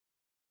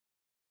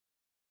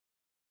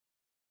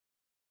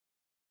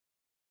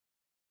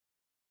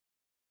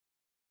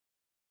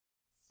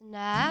An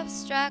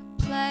abstract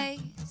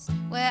place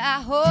where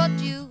I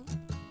hold you.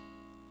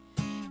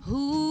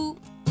 Ooh,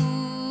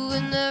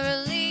 and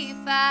the relief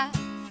I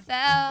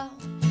felt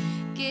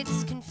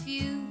gets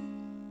confused.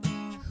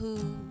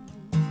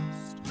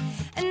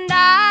 And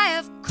I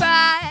have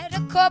cried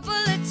a couple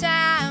of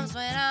times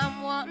when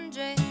I'm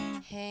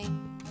wondering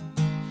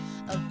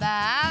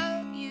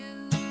about you.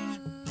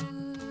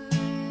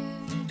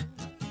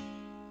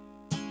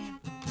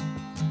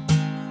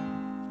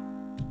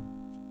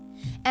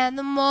 And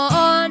the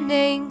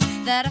morning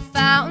that I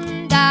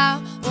found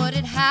out what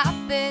had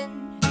happened,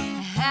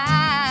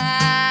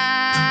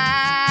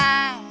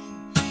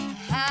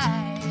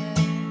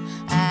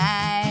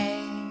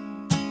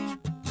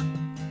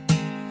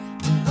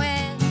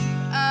 when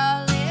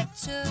all it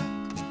took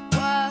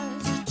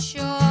was a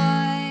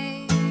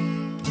choice,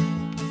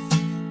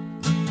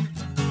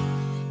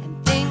 and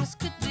things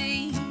could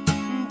be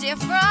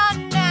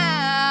different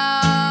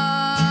now,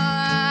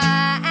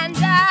 and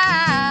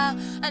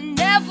I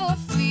never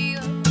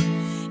feel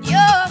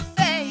your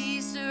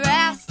face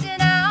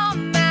resting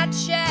on my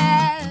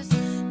chest,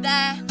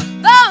 that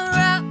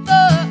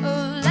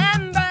vulnerable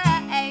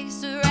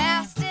embrace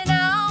resting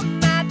on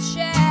my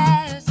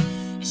chest.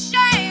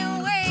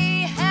 Shame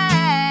we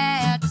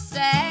had to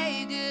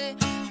say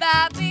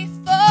goodbye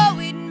before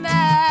we'd met.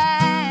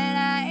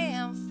 I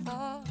am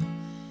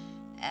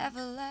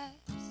forever less.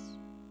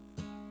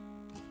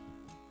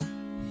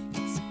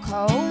 It's a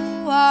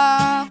cold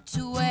walk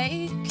to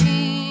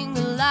waking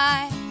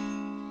alive.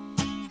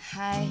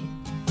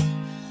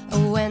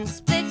 When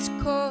splits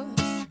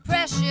course,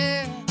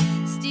 pressure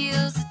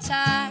steals the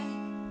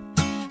time.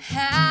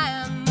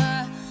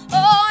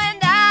 Oh, and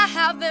I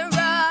have been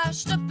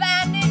rushed to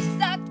panic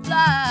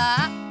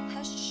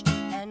flush,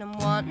 and I'm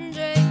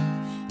wondering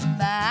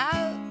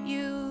about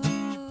you.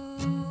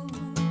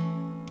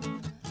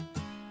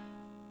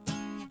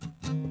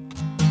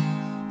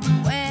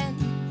 When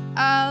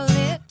all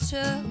it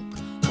took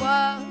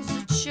was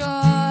a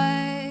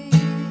choice,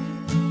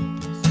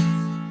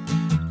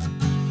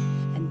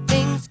 and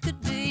things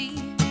could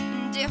be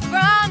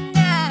different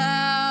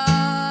now,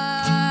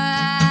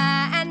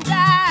 and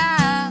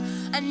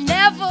I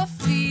never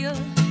feel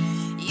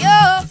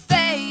your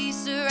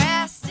face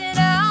resting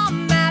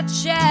on my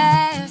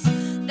chest,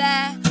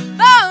 that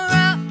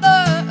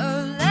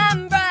vulnerable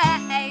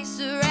embrace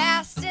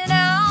resting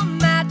on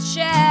my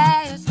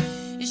chest.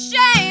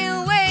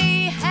 Shame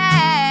we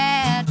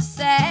had to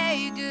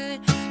say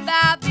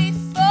goodbye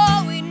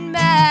before we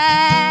met.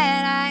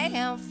 I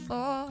am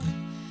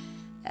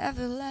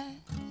forever less.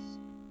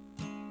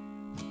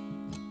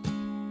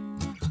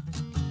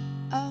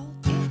 All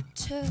it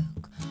took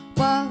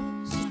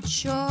was a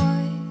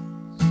choice.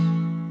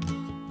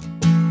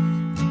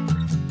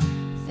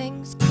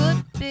 Things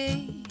could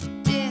be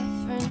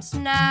different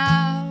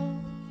now.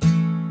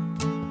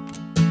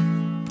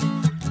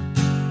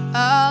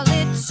 All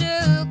it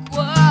took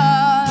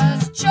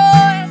was a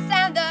choice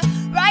and the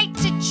right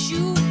to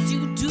choose.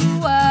 You do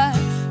what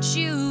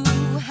you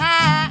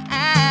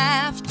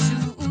have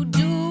to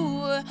do.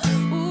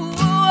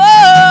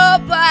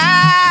 But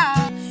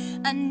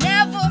I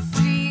never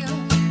feel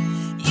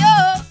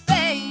your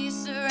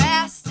face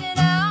resting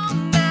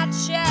on my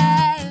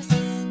chest,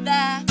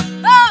 that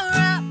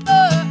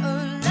vulnerable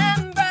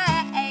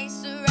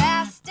embrace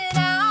resting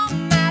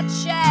on my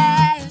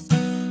chest.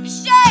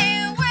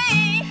 Shame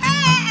we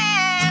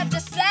had to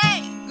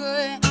say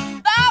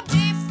goodbye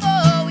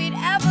before we'd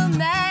ever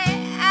met.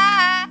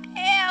 I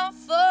am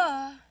forever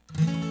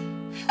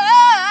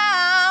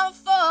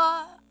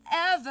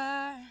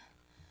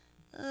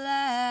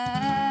less.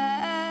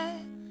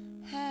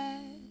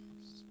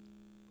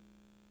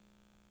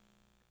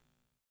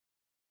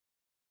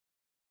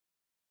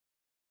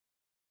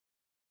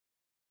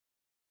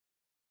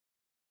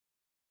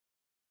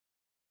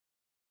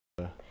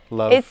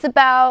 Love. It's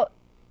about,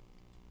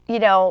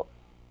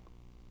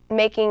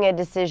 making a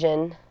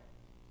decision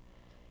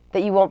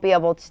that you won't be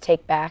able to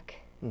take back,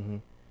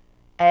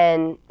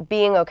 and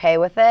being okay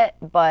with it,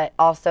 but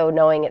also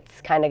knowing it's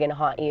kind of going to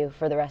haunt you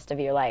for the rest of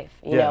your life.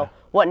 You know,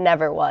 what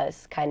never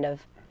was kind of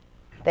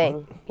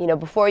thing.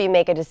 Before you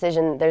make a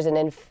decision, there's an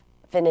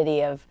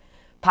infinity of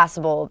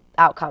possible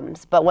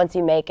outcomes, but once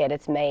you make it,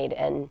 it's made,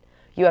 and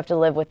you have to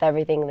live with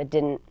everything that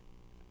didn't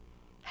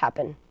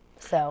happen.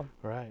 So.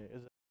 Right.